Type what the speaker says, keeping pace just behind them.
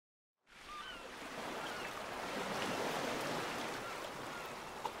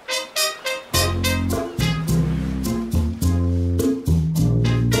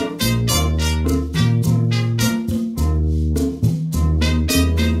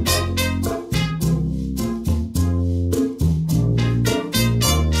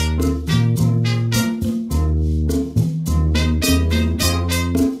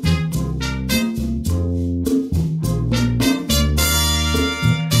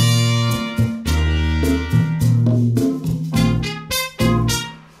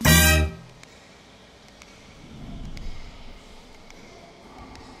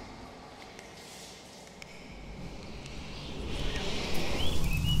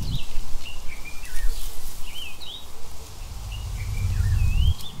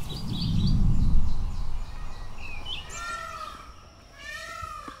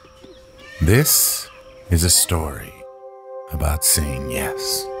This is a story about saying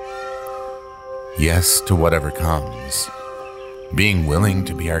yes. Yes to whatever comes. Being willing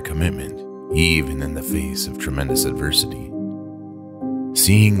to be our commitment, even in the face of tremendous adversity.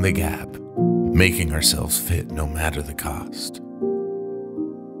 Seeing the gap, making ourselves fit no matter the cost.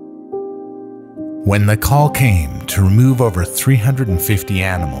 When the call came to remove over 350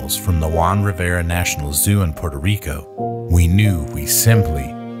 animals from the Juan A Rivero National Zoo in Puerto Rico, we knew we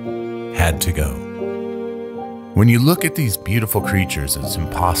simply had to go. When you look at these beautiful creatures, it's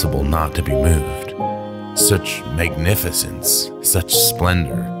impossible not to be moved. Such magnificence, such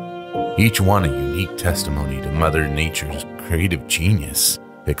splendor, each one a unique testimony to Mother Nature's creative genius,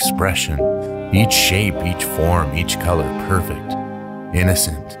 expression, each shape, each form, each color perfect,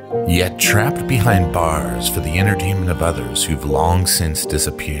 innocent, yet trapped behind bars for the entertainment of others who've long since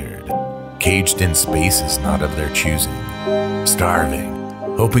disappeared, caged in spaces not of their choosing, starving,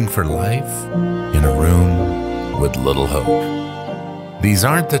 hoping for life in a room with little hope. These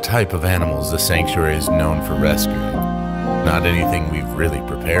aren't the type of animals the sanctuary is known for rescuing, not anything we've really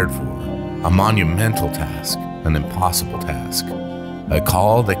prepared for. A monumental task, an impossible task, a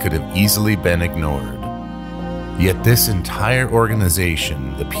call that could have easily been ignored. Yet this entire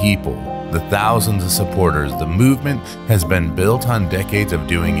organization, the people, the thousands of supporters, the movement has been built on decades of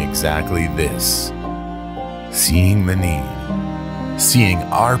doing exactly this. Seeing the need, seeing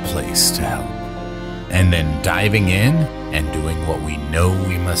our place to help, and then diving in and doing what we know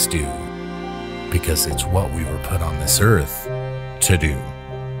we must do, because it's what we were put on this earth to do.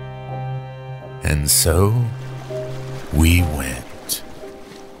 And so, we went.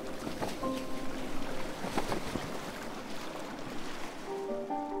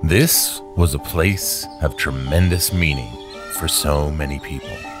 This was a place of tremendous meaning for so many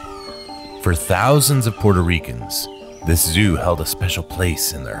people. For thousands of Puerto Ricans, this zoo held a special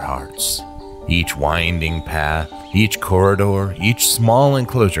place in their hearts. Each winding path, each corridor, each small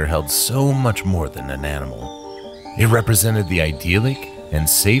enclosure held so much more than an animal. It represented the idyllic and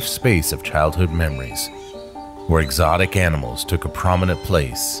safe space of childhood memories, where exotic animals took a prominent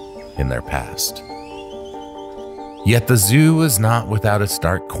place in their past. Yet the zoo was not without its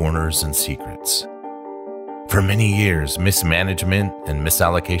dark corners and secrets. For many years, mismanagement and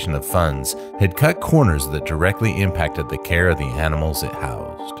misallocation of funds had cut corners that directly impacted the care of the animals it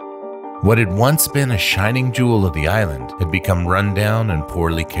housed. What had once been a shining jewel of the island had become run down and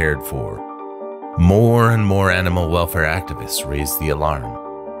poorly cared for. More and more animal welfare activists raised the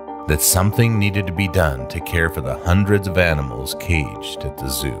alarm that something needed to be done to care for the hundreds of animals caged at the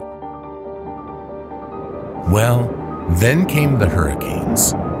zoo. Well, then came the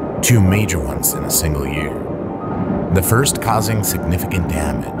hurricanes, two major ones in a single year. The first causing significant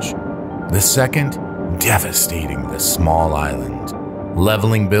damage, the second devastating the small island,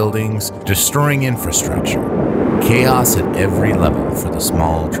 leveling buildings, destroying infrastructure, chaos at every level for the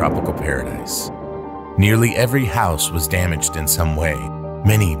small tropical paradise. Nearly every house was damaged in some way,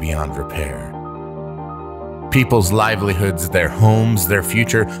 many beyond repair. People's livelihoods, their homes, their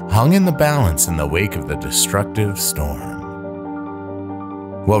future hung in the balance in the wake of the destructive storm.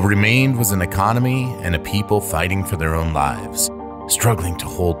 What remained was an economy and a people fighting for their own lives, struggling to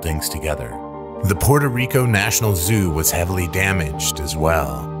hold things together. The Puerto Rico National Zoo was heavily damaged as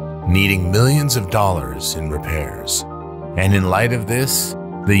well, needing millions of dollars in repairs. And in light of this,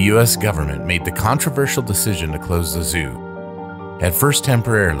 the U.S. government made the controversial decision to close the zoo, at first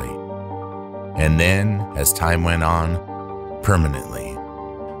temporarily, and then, as time went on, permanently.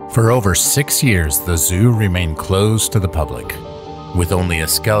 For over 6 years, the zoo remained closed to the public, with only a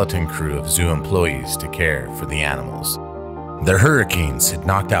skeleton crew of zoo employees to care for the animals. The hurricanes had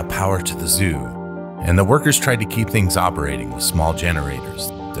knocked out power to the zoo, and the workers tried to keep things operating with small generators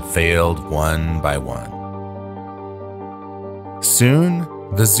that failed one by one. Soon,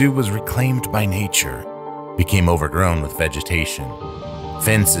 the zoo was reclaimed by nature, became overgrown with vegetation,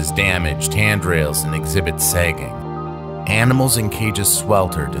 fences damaged, handrails and exhibits sagging. Animals in cages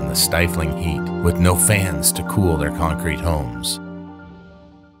sweltered in the stifling heat with no fans to cool their concrete homes.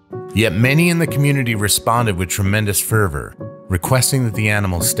 Yet many in the community responded with tremendous fervor, requesting that the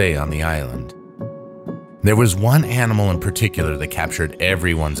animals stay on the island. There was one animal in particular that captured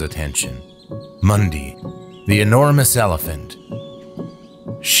everyone's attention: Mundi, the enormous elephant.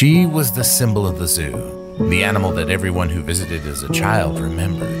 She was the symbol of the zoo, the animal that everyone who visited as a child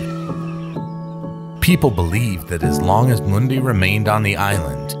remembered. People believed that as long as Mundi remained on the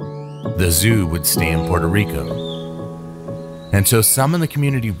island, the zoo would stay in Puerto Rico. And so some in the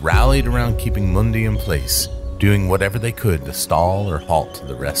community rallied around keeping Mundi in place, doing whatever they could to stall or halt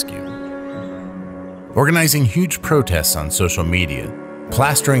the rescue. Organizing huge protests on social media,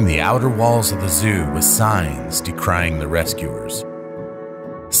 plastering the outer walls of the zoo with signs decrying the rescuers.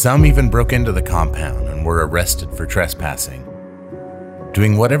 Some even broke into the compound and were arrested for trespassing,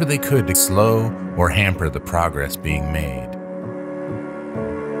 doing whatever they could to slow or hamper the progress being made.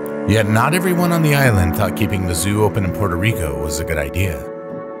 Yet not everyone on the island thought keeping the zoo open in Puerto Rico was a good idea.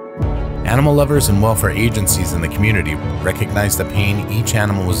 Animal lovers and welfare agencies in the community recognized the pain each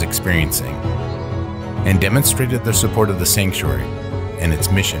animal was experiencing and demonstrated their support of the sanctuary and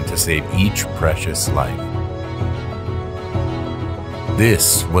its mission to save each precious life.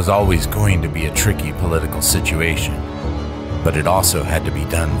 This was always going to be a tricky political situation, but it also had to be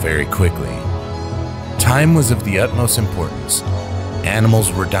done very quickly. Time was of the utmost importance.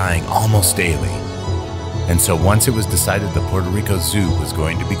 Animals were dying almost daily, and so once it was decided the Puerto Rico Zoo was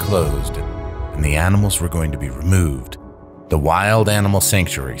going to be closed and the animals were going to be removed, the wild animal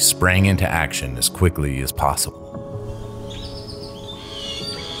sanctuary sprang into action as quickly as possible.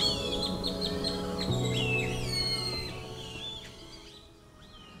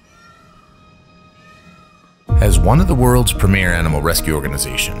 As one of the world's premier animal rescue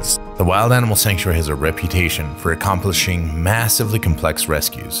organizations, the Wild Animal Sanctuary has a reputation for accomplishing massively complex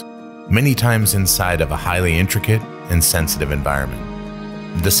rescues, many times inside of a highly intricate and sensitive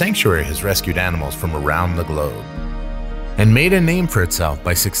environment. The sanctuary has rescued animals from around the globe and made a name for itself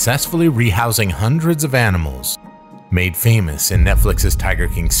by successfully rehousing hundreds of animals made famous in Netflix's Tiger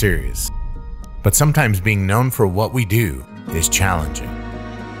King series. But sometimes being known for what we do is challenging.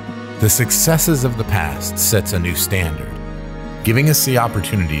 The successes of the past sets a new standard, giving us the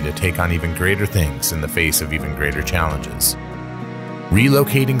opportunity to take on even greater things in the face of even greater challenges.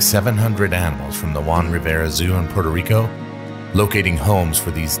 Relocating 700 animals from the Juan A Rivero Zoo in Puerto Rico, locating homes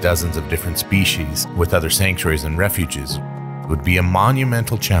for these dozens of different species with other sanctuaries and refuges would be a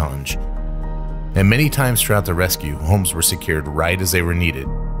monumental challenge. And many times throughout the rescue, homes were secured right as they were needed,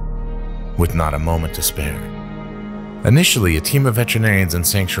 with not a moment to spare. Initially, a team of veterinarians and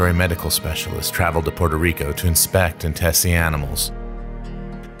sanctuary medical specialists traveled to Puerto Rico to inspect and test the animals,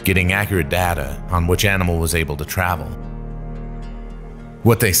 getting accurate data on which animal was able to travel.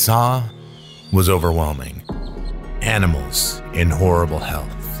 What they saw was overwhelming. Animals in horrible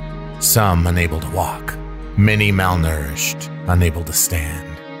health, some unable to walk, many malnourished, unable to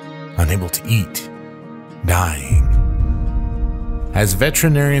stand, unable to eat, dying. As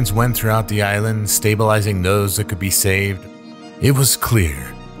veterinarians went throughout the island, stabilizing those that could be saved, it was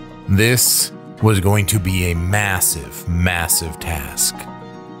clear this was going to be a massive, massive task.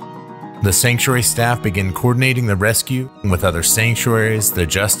 The sanctuary staff began coordinating the rescue with other sanctuaries, the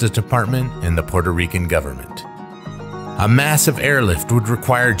Justice Department, and the Puerto Rican government. A massive airlift would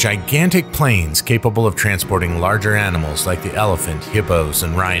require gigantic planes capable of transporting larger animals like the elephant, hippos,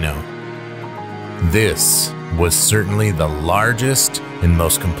 and rhino. This was certainly the largest and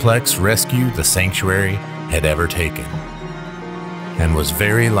most complex rescue the sanctuary had ever taken, and was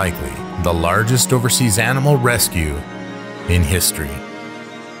very likely the largest overseas animal rescue in history.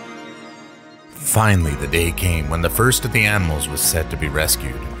 Finally, the day came when the first of the animals was set to be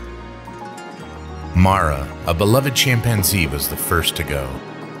rescued. Mara, a beloved chimpanzee, was the first to go.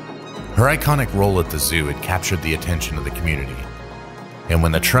 Her iconic role at the zoo had captured the attention of the community, and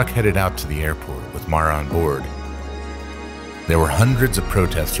when the truck headed out to the airport with Mara on board, there were hundreds of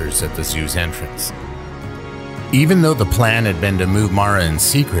protesters at the zoo's entrance. Even though the plan had been to move Mara in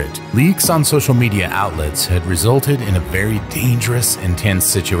secret, leaks on social media outlets had resulted in a very dangerous and tense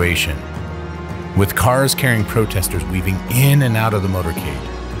situation, with cars carrying protesters weaving in and out of the motorcade.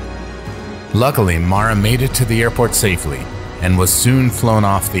 Luckily, Mara made it to the airport safely and was soon flown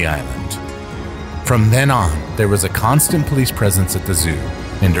off the island. From then on, there was a constant police presence at the zoo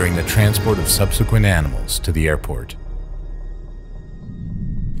and during the transport of subsequent animals to the airport.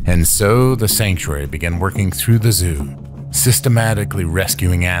 And so the sanctuary began working through the zoo, systematically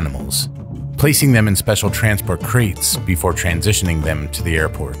rescuing animals, placing them in special transport crates before transitioning them to the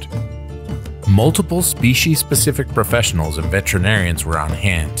airport. Multiple species-specific professionals and veterinarians were on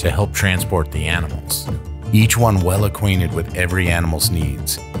hand to help transport the animals, each one well acquainted with every animal's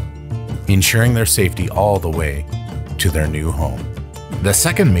needs, ensuring their safety all the way to their new home. The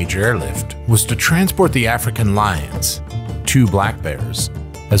second major airlift was to transport the African lions, 2 black bears,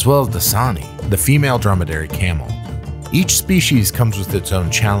 as well as the Sani, the female dromedary camel. Each species comes with its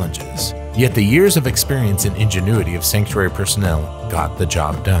own challenges, yet the years of experience and ingenuity of sanctuary personnel got the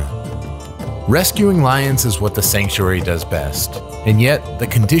job done. Rescuing lions is what the sanctuary does best, and yet the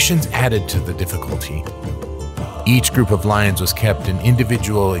conditions added to the difficulty. Each group of lions was kept in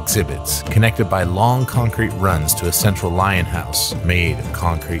individual exhibits, connected by long concrete runs to a central lion house made of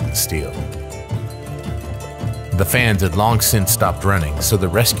concrete and steel. The fans had long since stopped running, so the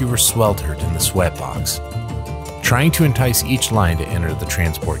rescuers sweltered in the sweat box, trying to entice each lion to enter the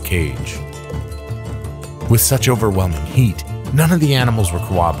transport cage. With such overwhelming heat, none of the animals were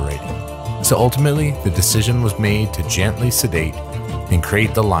cooperating, so ultimately the decision was made to gently sedate and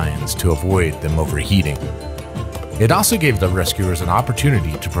crate the lions to avoid them overheating. It also gave the rescuers an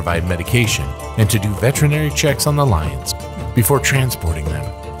opportunity to provide medication and to do veterinary checks on the lions before transporting them.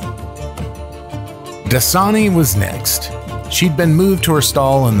 Dasani was next. She'd been moved to her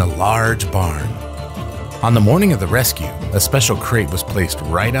stall in the large barn. On the morning of the rescue, a special crate was placed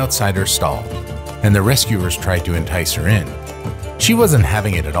right outside her stall, and the rescuers tried to entice her in. She wasn't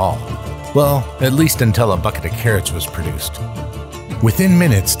having it at all. Well, at least until a bucket of carrots was produced. Within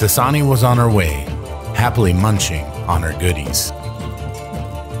minutes, Dasani was on her way, happily munching on her goodies.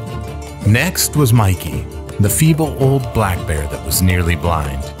 Next was Mikey, the feeble old black bear that was nearly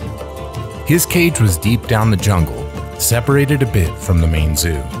blind. His cage was deep down the jungle, separated a bit from the main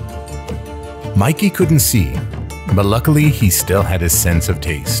zoo. Mikey couldn't see, but luckily he still had his sense of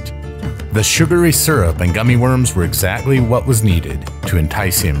taste. The sugary syrup and gummy worms were exactly what was needed to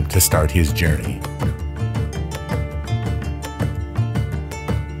entice him to start his journey.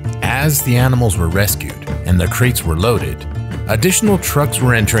 As the animals were rescued and their crates were loaded, additional trucks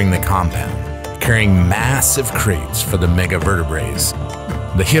were entering the compound, carrying massive crates for the megavertebrates,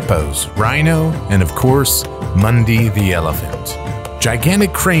 the hippos, rhino, and of course, Mundi the elephant.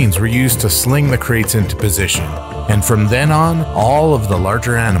 Gigantic cranes were used to sling the crates into position, and from then on, all of the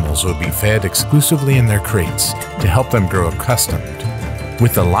larger animals would be fed exclusively in their crates to help them grow accustomed.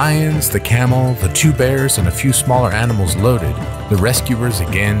 With the lions, the camel, the 2 bears, and a few smaller animals loaded, the rescuers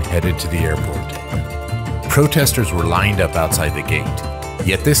again headed to the airport. Protesters were lined up outside the gate,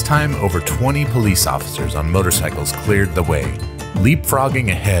 yet this time over 20 police officers on motorcycles cleared the way,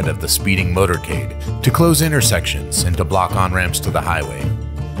 leapfrogging ahead of the speeding motorcade to close intersections and to block on-ramps to the highway,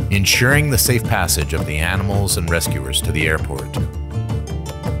 ensuring the safe passage of the animals and rescuers to the airport.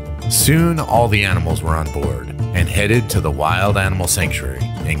 Soon, all the animals were on board and headed to the Wild Animal Sanctuary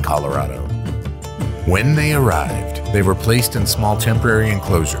in Colorado. When they arrived, they were placed in small temporary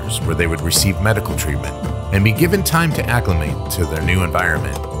enclosures where they would receive medical treatment and be given time to acclimate to their new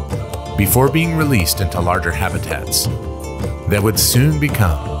environment before being released into larger habitats that would soon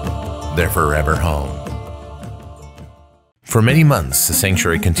become their forever home. For many months, the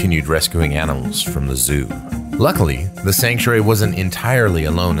sanctuary continued rescuing animals from the zoo. Luckily, the sanctuary wasn't entirely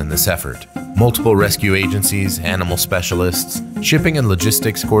alone in this effort. Multiple rescue agencies, animal specialists, shipping and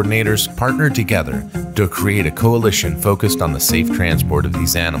logistics coordinators partnered together to create a coalition focused on the safe transport of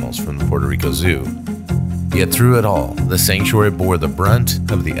these animals from the Puerto Rico Zoo. Yet through it all, the sanctuary bore the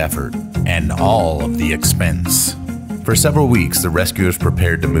brunt of the effort and all of the expense. For several weeks, the rescuers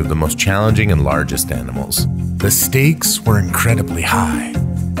prepared to move the most challenging and largest animals. The stakes were incredibly high.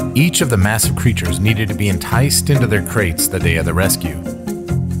 Each of the massive creatures needed to be enticed into their crates the day of the rescue.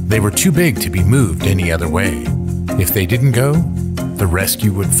 They were too big to be moved any other way. If they didn't go, the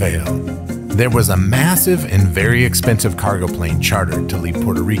rescue would fail. There was a massive and very expensive cargo plane chartered to leave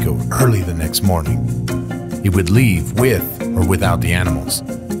Puerto Rico early the next morning. It would leave with or without the animals.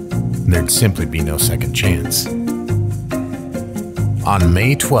 There'd simply be no second chance. On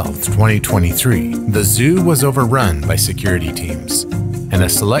May 12, 2023, the zoo was overrun by security teams, and a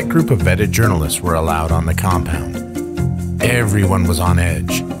select group of vetted journalists were allowed on the compound. Everyone was on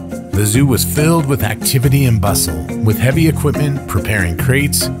edge. The zoo was filled with activity and bustle, with heavy equipment preparing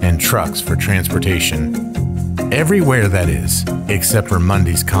crates and trucks for transportation. Everywhere, that is, except for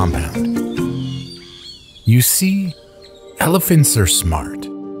Mundi's compound. You see, elephants are smart.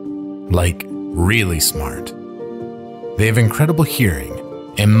 Like, really smart. They have incredible hearing,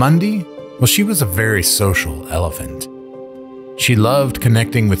 and Mundi, well, she was a very social elephant. She loved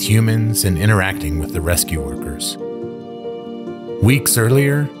connecting with humans and interacting with the rescue workers. Weeks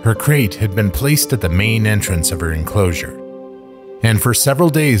earlier, her crate had been placed at the main entrance of her enclosure, and for several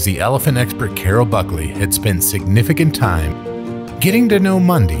days the elephant expert Carol Buckley had spent significant time getting to know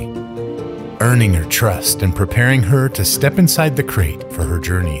Mundi, earning her trust and preparing her to step inside the crate for her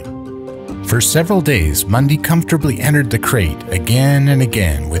journey. For several days, Mundi comfortably entered the crate again and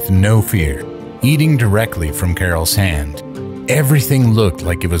again with no fear, eating directly from Carol's hand. Everything looked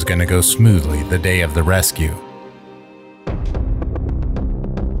like it was going to go smoothly the day of the rescue.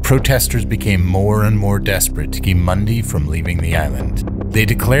 Protesters became more and more desperate to keep Mundi from leaving the island. They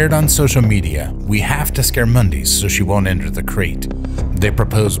declared on social media, "We have to scare Mundi so she won't enter the crate." They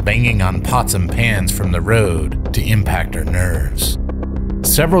proposed banging on pots and pans from the road to impact her nerves.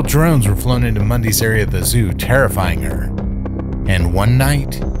 Several drones were flown into Mundi's area of the zoo, terrifying her. And one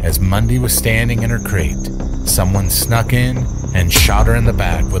night, as Mundi was standing in her crate, someone snuck in and shot her in the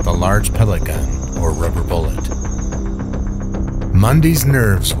back with a large pellet gun or rubber bullet. Mundy's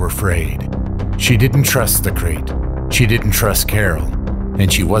nerves were frayed. She didn't trust the crate, she didn't trust Carol,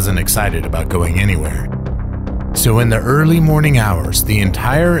 and she wasn't excited about going anywhere. So in the early morning hours, the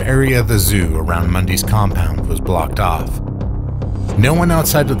entire area of the zoo around Mundy's compound was blocked off. No one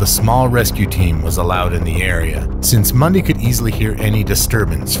outside of the small rescue team was allowed in the area, since Mundy could easily hear any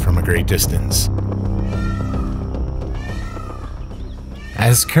disturbance from a great distance.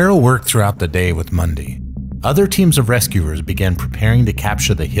 As Carol worked throughout the day with Mundy, other teams of rescuers began preparing to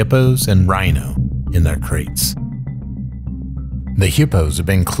capture the hippos and rhino in their crates. The hippos had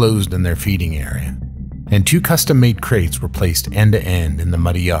been closed in their feeding area, and 2 custom-made crates were placed end-to-end in the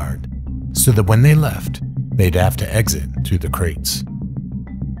muddy yard, so that when they left, they'd have to exit through the crates.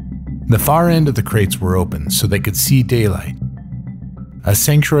 The far end of the crates were open so they could see daylight. A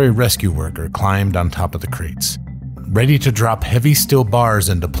sanctuary rescue worker climbed on top of the crates, ready to drop heavy steel bars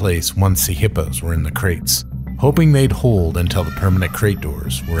into place once the hippos were in the crates, hoping they'd hold until the permanent crate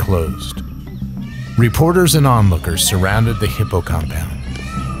doors were closed. Reporters and onlookers surrounded the hippo compound,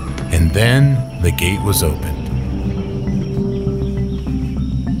 and then the gate was opened.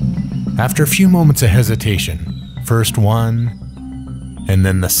 After a few moments of hesitation, first one and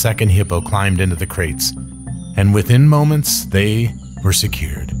then the second hippo climbed into the crates, and within moments they were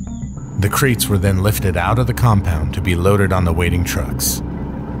secured. The crates were then lifted out of the compound to be loaded on the waiting trucks.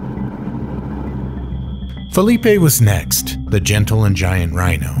 Felipe was next, the gentle and giant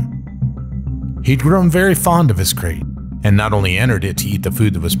rhino. He'd grown very fond of his crate, and not only entered it to eat the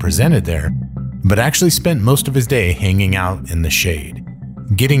food that was presented there, but actually spent most of his day hanging out in the shade.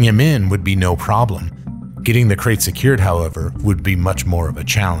 Getting him in would be no problem. Getting the crate secured, however, would be much more of a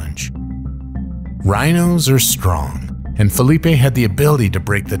challenge. Rhinos are strong, and Felipe had the ability to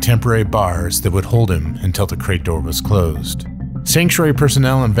break the temporary bars that would hold him until the crate door was closed. Sanctuary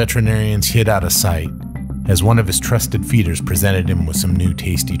personnel and veterinarians hid out of sight, as one of his trusted feeders presented him with some new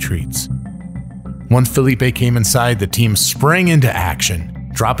tasty treats. Once Felipe came inside, the team sprang into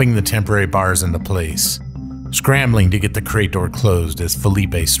action, dropping the temporary bars into place, scrambling to get the crate door closed as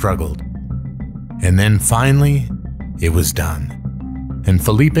Felipe struggled. And then finally, it was done, and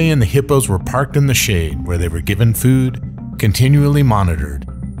Felipe and the hippos were parked in the shade where they were given food, continually monitored,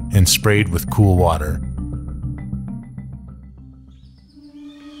 and sprayed with cool water.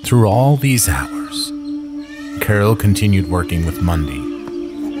 Through all these hours, Carol continued working with Mundy,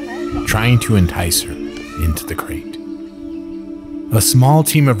 trying to entice her into the crate. A small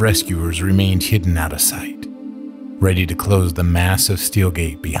team of rescuers remained hidden out of sight, ready to close the massive steel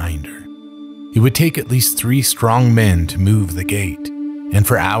gate behind her. It would take at least 3 strong men to move the gate, and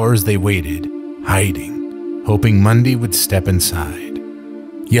for hours they waited, hiding, hoping Mundy would step inside.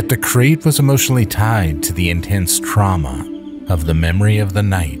 Yet the crate was emotionally tied to the intense trauma of the memory of the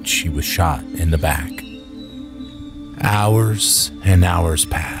night she was shot in the back. Hours and hours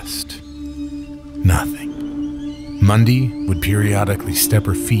passed. Nothing. Mundy would periodically step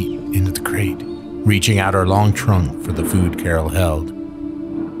her feet into the crate, reaching out her long trunk for the food Carol held.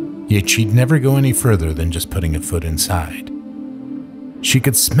 Yet she'd never go any further than just putting a foot inside. She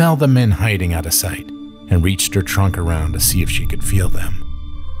could smell the men hiding out of sight and reached her trunk around to see if she could feel them.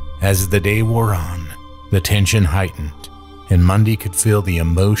 As the day wore on, the tension heightened, and Mundy could feel the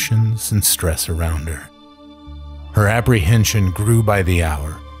emotions and stress around her. Her apprehension grew by the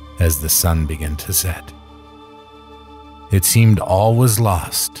hour as the sun began to set. It seemed all was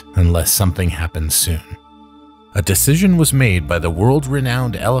lost unless something happened soon. A decision was made by the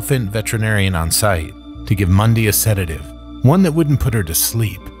world-renowned elephant veterinarian on site to give Mundy a sedative, one that wouldn't put her to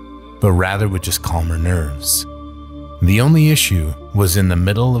sleep, but rather would just calm her nerves. The only issue was in the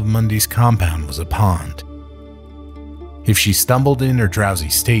middle of Mundy's compound was a pond. If she stumbled in her drowsy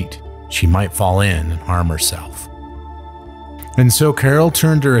state, she might fall in and harm herself. And so Carol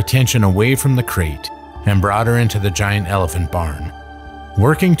turned her attention away from the crate and brought her into the giant elephant barn,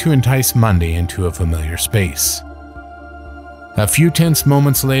 working to entice Mundy into a familiar space. A few tense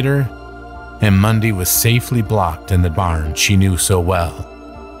moments later, and Mundy was safely blocked in the barn she knew so well.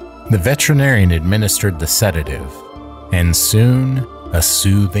 The veterinarian administered the sedative, and soon a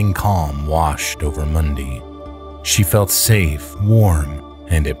soothing calm washed over Mundy. She felt safe, warm,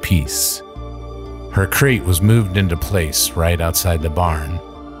 and at peace. Her crate was moved into place right outside the barn.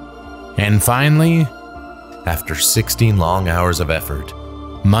 And finally, after 16 long hours of effort,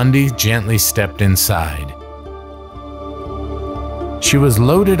 Mundy gently stepped inside. She was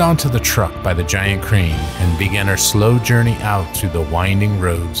loaded onto the truck by the giant crane and began her slow journey out through the winding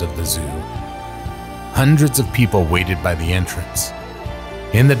roads of the zoo. Hundreds of people waited by the entrance.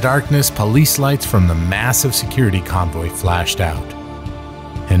 In the darkness, police lights from the massive security convoy flashed out.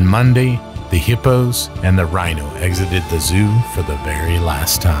 And Monday, the hippos and the rhino exited the zoo for the very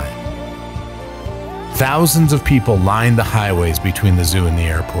last time. Thousands of people lined the highways between the zoo and the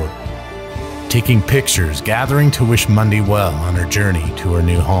airport, taking pictures, gathering to wish Monday well on her journey to her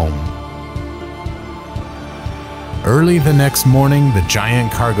new home. Early the next morning, the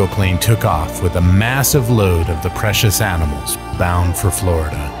giant cargo plane took off with a massive load of the precious animals bound for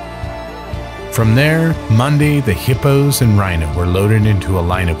Florida. From there, Monday, the hippos and rhino were loaded into a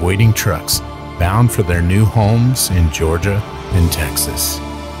line of waiting trucks bound for their new homes in Georgia and Texas.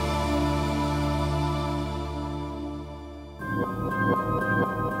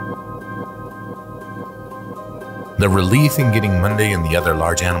 The relief in getting Monday and the other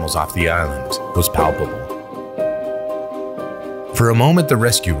large animals off the island was palpable. For a moment, the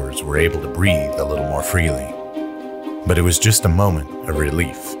rescuers were able to breathe a little more freely, but it was just a moment of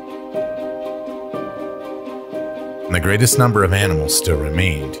relief. The greatest number of animals still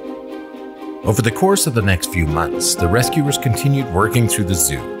remained. Over the course of the next few months, the rescuers continued working through the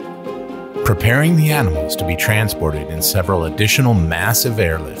zoo, preparing the animals to be transported in several additional massive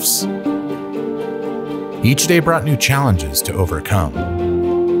airlifts. Each day brought new challenges to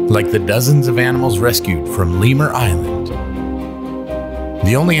overcome, like the dozens of animals rescued from Lemur Island.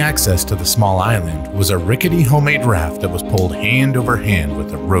 The only access to the small island was a rickety homemade raft that was pulled hand over hand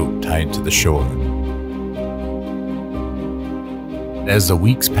with a rope tied to the shore. As the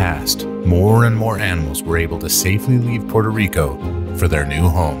weeks passed, more and more animals were able to safely leave Puerto Rico for their new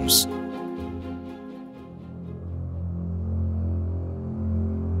homes.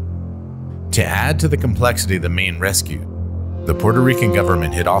 To add to the complexity of the main rescue, the Puerto Rican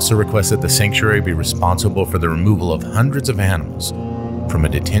government had also requested the sanctuary be responsible for the removal of hundreds of animals from a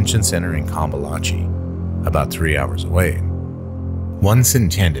detention center in Cambalache, about 3 hours away. Once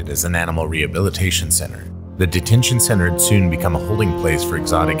intended as an animal rehabilitation center, the detention center had soon become a holding place for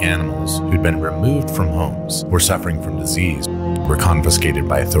exotic animals who'd been removed from homes, were suffering from disease, were confiscated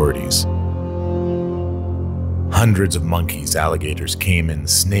by authorities. Hundreds of monkeys, alligators, caimans,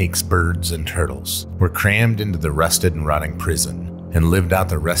 snakes, birds, and turtles were crammed into the rusted and rotting prison and lived out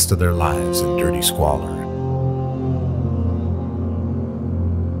the rest of their lives in dirty squalor.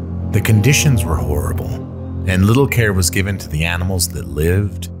 The conditions were horrible, and little care was given to the animals that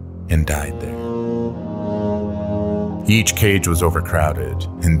lived and died there. Each cage was overcrowded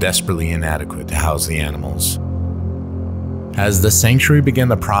and desperately inadequate to house the animals. As the sanctuary began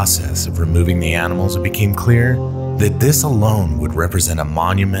the process of removing the animals, it became clear that this alone would represent a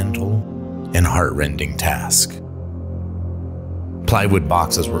monumental and heart-rending task. Plywood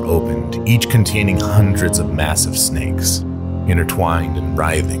boxes were opened, each containing hundreds of massive snakes, intertwined and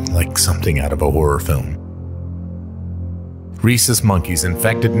writhing like something out of a horror film. Rhesus monkeys,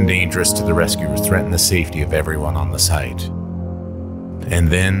 infected and dangerous to the rescuers, threatened the safety of everyone on the site. And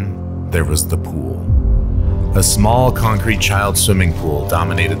then there was the pool. A small concrete child swimming pool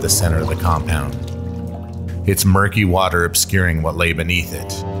dominated the center of the compound, its murky water obscuring what lay beneath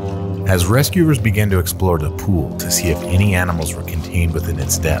it. As rescuers began to explore the pool to see if any animals were contained within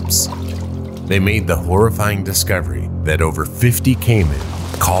its depths, they made the horrifying discovery that over 50 caiman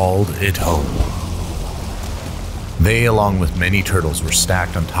called it home. They, along with many turtles, were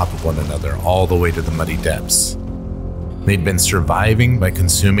stacked on top of one another all the way to the muddy depths. They'd been surviving by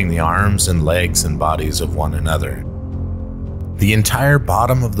consuming the arms and legs and bodies of one another. The entire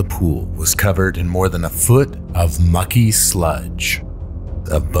bottom of the pool was covered in more than a foot of mucky sludge,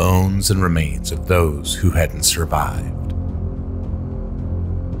 of bones and remains of those who hadn't survived.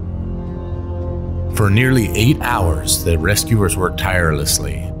 For nearly 8 hours, the rescuers worked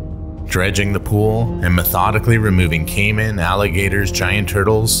tirelessly, dredging the pool and methodically removing caiman, alligators, giant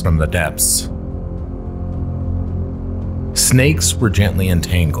turtles from the depths. Snakes were gently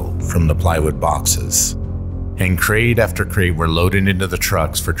entangled from the plywood boxes, and crate after crate were loaded into the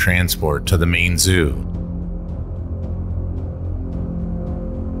trucks for transport to the main zoo.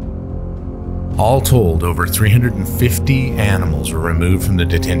 All told, over 350 animals were removed from the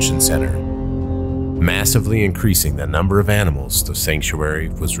detention center, massively increasing the number of animals the sanctuary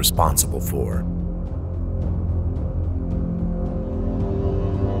was responsible for.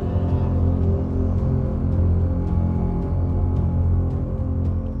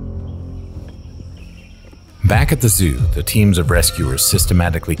 Back at the zoo, the teams of rescuers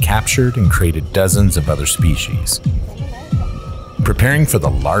systematically captured and crated dozens of other species, preparing for the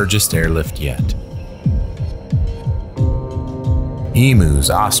largest airlift yet. Emus,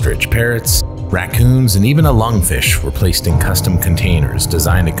 ostrich, parrots, raccoons, and even a lungfish were placed in custom containers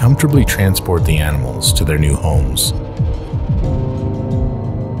designed to comfortably transport the animals to their new homes.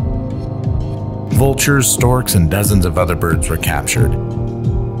 vultures, storks, and dozens of other birds were captured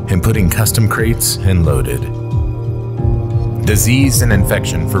and put in custom crates and loaded. Disease and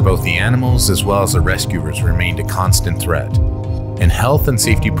infection for both the animals as well as the rescuers remained a constant threat, and health and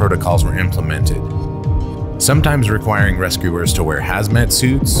safety protocols were implemented, sometimes requiring rescuers to wear hazmat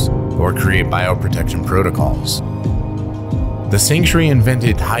suits or create bioprotection protocols. The sanctuary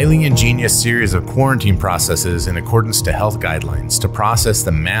invented a highly ingenious series of quarantine processes in accordance to health guidelines to process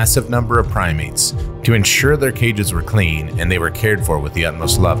the massive number of primates to ensure their cages were clean and they were cared for with the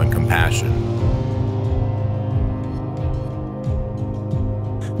utmost love and compassion.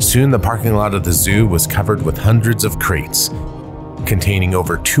 Soon the parking lot of the zoo was covered with hundreds of crates containing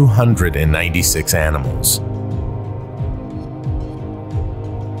over 296 animals.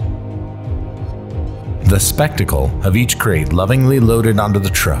 The spectacle of each crate lovingly loaded onto the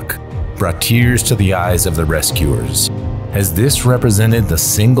truck brought tears to the eyes of the rescuers, as this represented the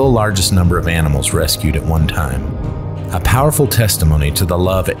single largest number of animals rescued at one time. A powerful testimony to the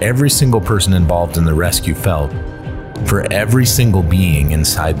love every single person involved in the rescue felt for every single being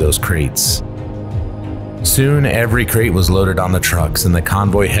inside those crates. Soon, every crate was loaded on the trucks and the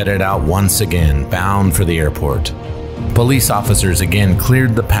convoy headed out once again, bound for the airport. Police officers again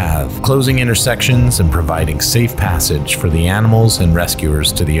cleared the path, closing intersections and providing safe passage for the animals and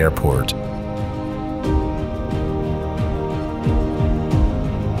rescuers to the airport.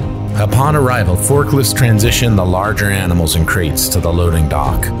 Upon arrival, forklifts transitioned the larger animals and crates to the loading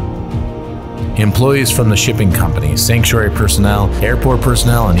dock. Employees from the shipping company, sanctuary personnel, airport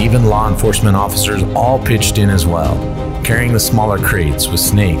personnel, and even law enforcement officers all pitched in as well, carrying the smaller crates with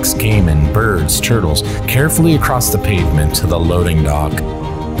snakes, caiman, birds, turtles carefully across the pavement to the loading dock.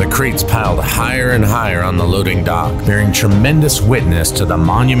 The crates piled higher and higher on the loading dock, bearing tremendous witness to the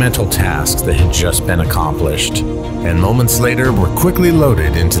monumental task that had just been accomplished, and moments later were quickly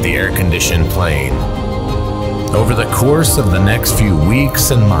loaded into the air-conditioned plane. Over the course of the next few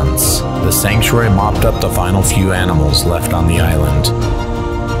weeks and months, the sanctuary mopped up the final few animals left on the island.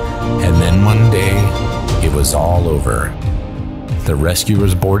 And then one day, it was all over. The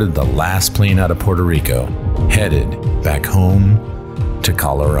rescuers boarded the last plane out of Puerto Rico, headed back home to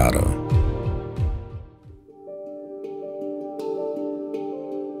Colorado.